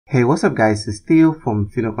Hey, what's up guys, it's Theo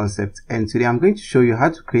from Concept, and today I'm going to show you how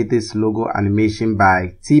to create this logo animation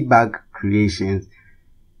by TeaBag Creations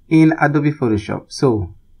in Adobe Photoshop.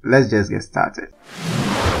 So let's just get started.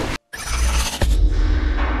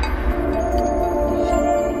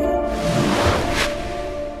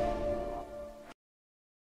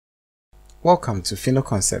 Welcome to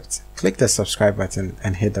Concept. Click the subscribe button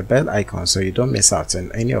and hit the bell icon so you don't miss out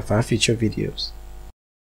on any of our future videos.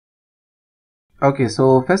 Okay,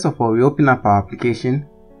 so first of all, we open up our application.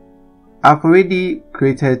 I've already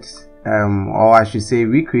created or I should say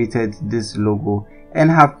recreated this logo and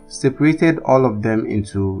have separated all of them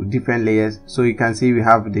into different layers. So you can see we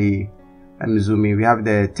have the we have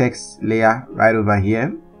the text layer right over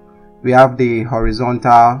here, we have the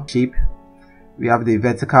horizontal shape, we have the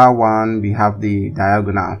vertical one, we have the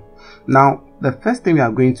diagonal. Now the first thing we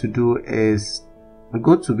are going to do is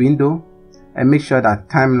go to window and make sure that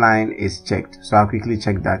timeline is checked. So I'll quickly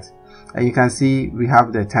check that, and you can see we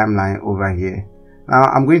have the timeline over here. Now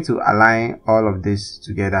I'm going to align all of this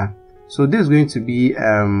together. So this is going to be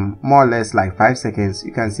more or less like 5 seconds.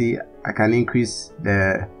 You can see I can increase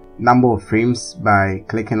the number of frames by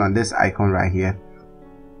clicking on this icon right here.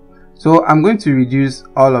 So I'm going to reduce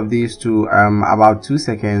all of these to about 2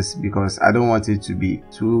 seconds because I don't want it to be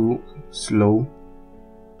too slow.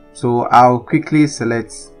 So I'll quickly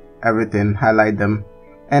select everything, highlight them,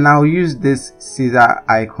 and I'll use this scissor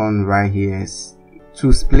icon right here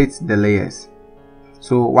to split the layers.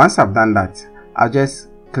 So once I've done that, I'll just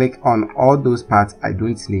click on all those parts I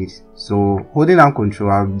don't need. So holding down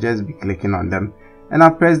Control, I'll just be clicking on them, and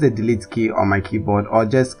I'll press the delete key on my keyboard or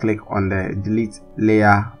just click on the delete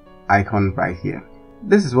layer icon right here.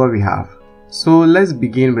 This is what we have. So let's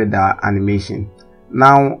begin with the animation.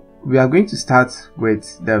 Now we are going to start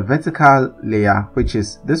with the vertical layer, which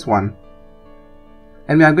is this one,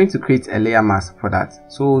 and we are going to create a layer mask for that.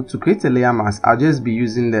 So to create a layer mask, I'll just be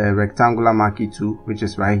using the rectangular marquee tool, which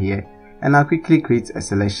is right here, and I'll quickly create a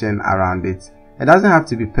selection around it. It doesn't have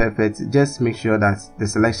to be perfect, just make sure that the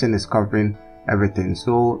selection is covering everything.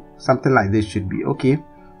 So something like this should be okay,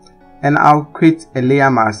 and I'll create a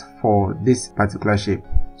layer mask for this particular shape.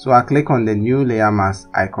 So I'll click on the new layer mask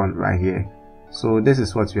icon right here. So this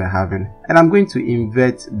is what we are having, and I'm going to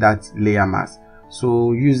invert that layer mask.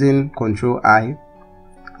 So using Ctrl I,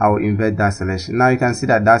 I'll invert that selection. Now you can see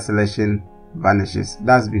that that selection vanishes.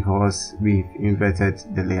 That's because we've inverted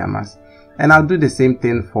the layer mask. And I'll do the same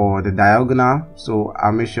thing for the diagonal. So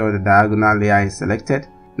I'll make sure the diagonal layer is selected.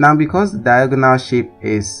 Now because the diagonal shape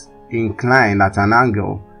is inclined at an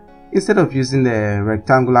angle, instead of using the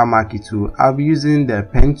rectangular marquee tool, I'll be using the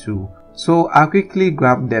pen tool. So I'll quickly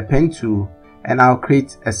grab the pen tool and I'll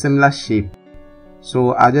create a similar shape.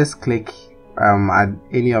 So I'll just click at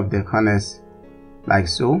any of the corners like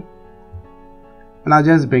so, and I'll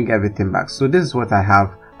just bring everything back. So this is what I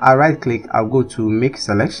have. I'll right click, I'll go to make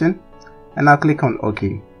selection, and I'll click on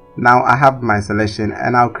OK. Now I have my selection,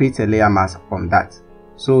 and I'll create a layer mask from that.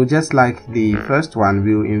 So just like the first one,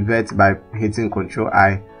 we'll invert by hitting Ctrl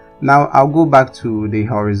I. Now I'll go back to the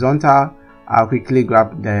horizontal. I'll quickly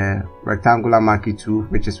grab the rectangular marquee tool,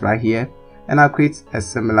 which is right here, and I'll create a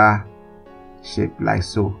similar shape like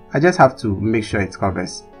so. I just have to make sure it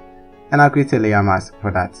covers, and I'll create a layer mask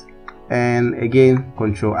for that, and again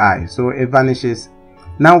Ctrl I, so it vanishes.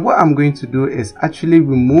 Now what I'm going to do is actually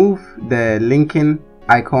remove the linking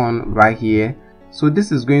icon right here. So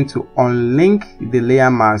this is going to unlink the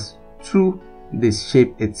layer mask to the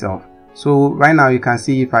shape itself. So right now you can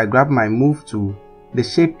see if I grab my move tool, the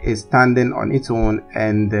shape is standing on its own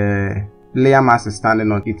and the layer mask is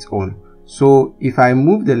standing on its own. So if I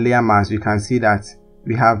move the layer mask, you can see that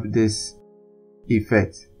we have this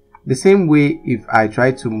effect. The same way if I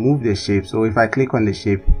try to move the shape, so if I click on the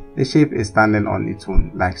shape is standing on its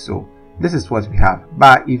own like so. This is what we have.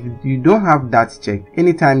 But if you don't have that checked,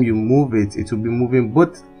 anytime you move it, it will be moving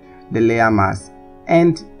both the layer mask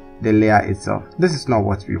and the layer itself. This is not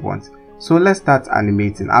what we want. So let's start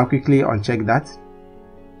animating. I'll quickly uncheck that,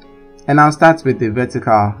 and I'll start with the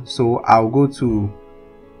vertical. So I'll go to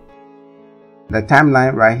the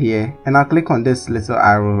timeline right here, and I'll click on this little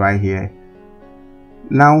arrow right here.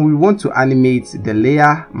 Now we want to animate the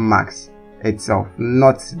layer mask itself,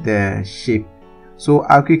 not the shape. So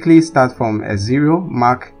I'll quickly start from a 0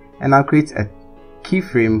 mark, and I'll create a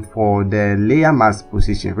keyframe for the layer mask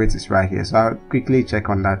position, which is right here. So I'll quickly check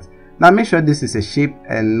on that. Now make sure this is a shape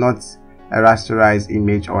and not a rasterized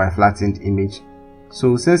image or a flattened image.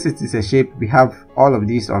 So since it is a shape, we have all of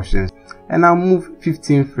these options, and I'll move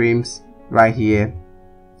 15 frames right here,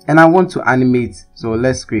 and I want to animate. So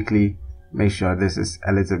let's quickly make sure this is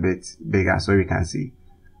a little bit bigger so you can see.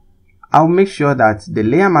 I'll make sure that the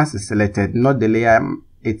layer mask is selected, not the layer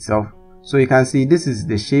itself. So you can see this is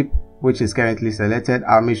the shape which is currently selected.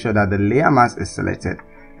 I'll make sure that the layer mask is selected,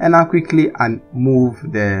 and I'll quickly move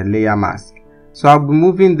the layer mask. So I'll be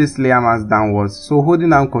moving this layer mask downwards, so holding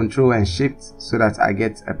down Ctrl and Shift so that I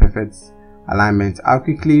get a perfect alignment. I'll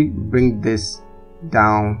quickly bring this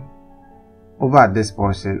down over at this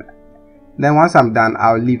portion. Then once I'm done,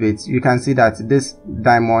 I'll leave it. You can see that this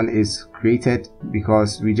diamond is created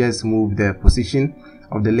because we just move the position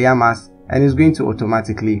of the layer mask, and it's going to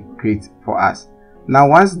automatically create for us. Now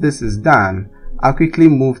once this is done, I'll quickly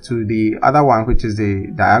move to the other one, which is the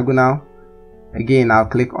diagonal. Again, I'll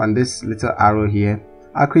click on this little arrow here.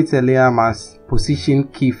 I'll create a layer mask position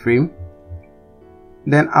keyframe.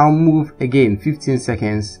 Then I'll move again 15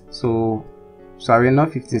 seconds. So sorry,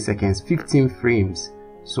 not 15 seconds, 15 frames.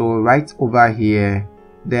 So right over here,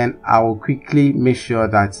 then I will quickly make sure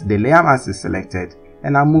that the layer mask is selected,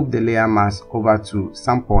 and I'll move the layer mask over to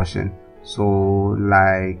some portion. So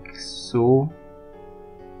like so.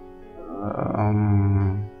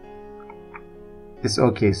 It's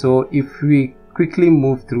okay. So if we quickly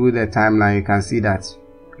move through the timeline, you can see that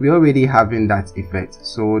we're already having that effect.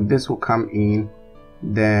 So this will come in,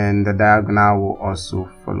 then the diagonal will also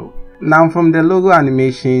follow. Now from the logo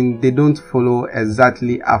animation, they don't follow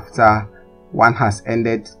exactly after one has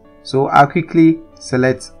ended. So I'll quickly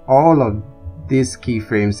select all of these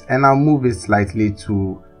keyframes and I'll move it slightly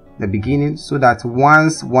to the beginning, so that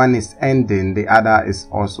once one is ending, the other is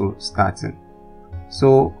also starting.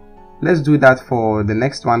 So let's do that for the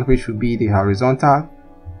next one, which will be the horizontal.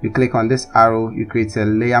 You click on this arrow, you create a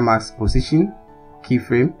layer mask position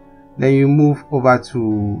keyframe, then you move over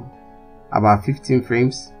to about 15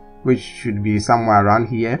 frames, which should be somewhere around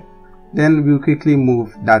here. Then we'll quickly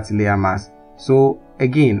move that layer mask. So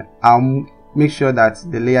again, I'll make sure that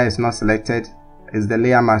the layer is not selected, is the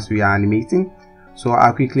layer mask we are animating. So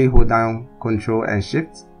I'll quickly hold down Ctrl and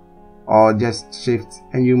Shift, or just Shift,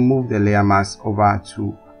 and you move the layer mask over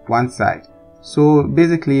to one side. So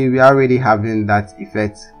basically we are already having that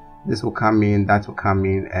effect. This will come in, that will come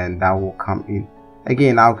in, and that will come in.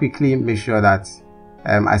 Again, I'll quickly make sure that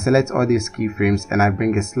I select all these keyframes and I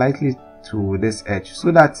bring it slightly to this edge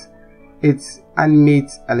so that it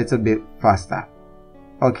animates a little bit faster.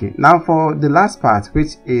 Okay, now for the last part,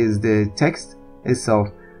 which is the text itself.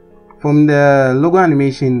 From the logo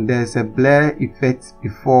animation, there's a blur effect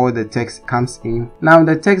before the text comes in. Now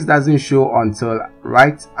the text doesn't show until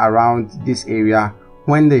right around this area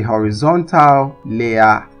when the horizontal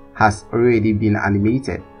layer has already been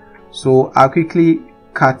animated. So I'll quickly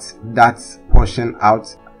cut that portion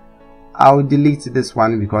out. I'll delete this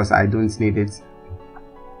one because I don't need it.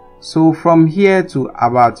 So from here to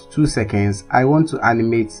about 2 seconds, I want to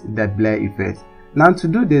animate the blur effect. Now to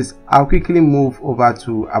do this, I'll quickly move over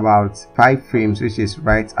to about 5 frames, which is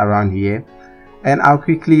right around here, and I'll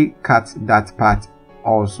quickly cut that part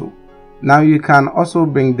also. Now you can also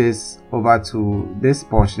bring this over to this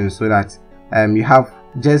portion so that you have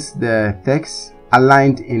just the text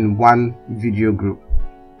aligned in one video group.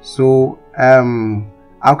 So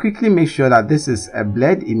I'll quickly make sure that this is a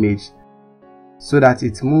blurred image so that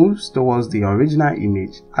it moves towards the original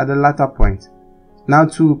image at the latter point. Now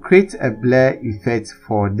to create a blur effect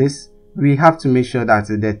for this, we have to make sure that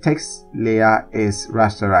the text layer is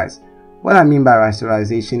rasterized. What I mean by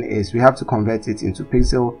rasterization is we have to convert it into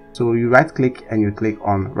pixel. So you right click and you click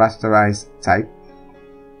on rasterize type.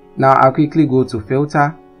 Now I'll quickly go to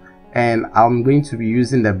filter and I'm going to be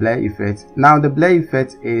using the blur effect. Now the blur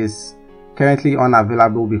effect is currently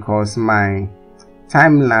unavailable because my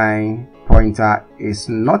timeline pointer is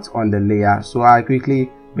not on the layer. So I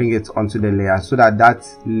quickly bring it onto the layer so that that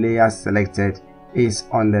layer selected is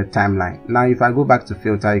on the timeline. Now if I go back to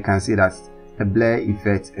filter, you can see that the blur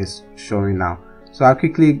effect is showing now. So I'll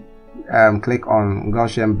quickly click on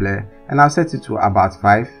Gaussian blur and I'll set it to about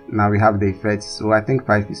 5. Now we have the effect, so I think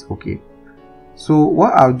 5 is okay. So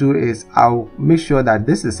what I'll do is I'll make sure that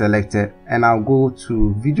this is selected and I'll go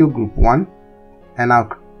to video group 1 and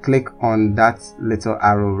I'll click on that little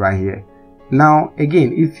arrow right here. Now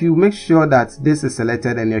again, if you make sure that this is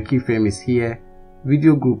selected and your keyframe is here,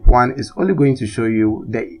 video group 1 is only going to show you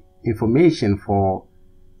the information for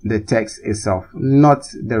the text itself, not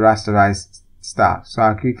the rasterized stuff. So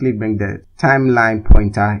I'll quickly bring the timeline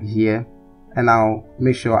pointer here and I'll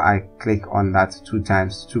make sure I click on that 2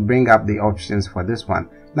 times to bring up the options for this one.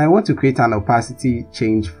 Now I want to create an opacity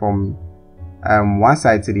change from one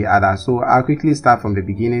side to the other. So I'll quickly start from the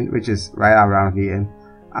beginning, which is right around here.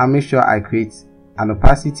 I'll make sure I create an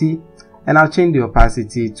opacity and I'll change the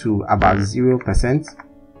opacity to about 0%.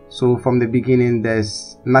 So from the beginning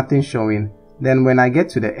there's nothing showing. Then when I get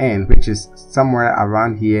to the end, which is somewhere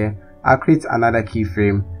around here, I'll create another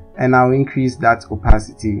keyframe and I'll increase that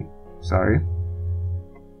opacity,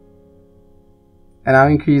 and I'll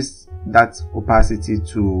increase that opacity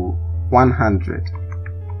to 100.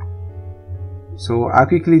 So I'll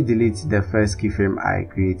quickly delete the first keyframe I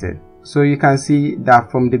created. So you can see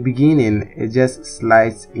that from the beginning it just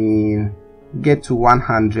slides in, get to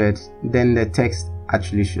 100, then the text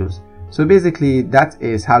actually shows. So basically that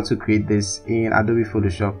is how to create this in Adobe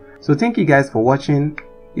Photoshop. So thank you guys for watching.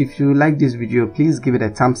 If you like this video, please give it a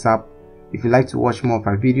thumbs up. If you'd like to watch more of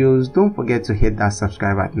our videos, don't forget to hit that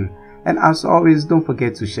subscribe button. And as always, don't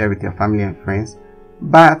forget to share with your family and friends.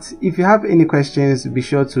 But if you have any questions, be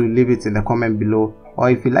sure to leave it in the comment below. Or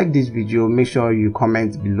if you like this video, make sure you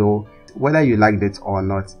comment below whether you liked it or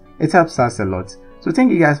not. It helps us a lot. So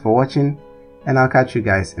thank you guys for watching, and I'll catch you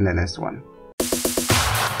guys in the next one.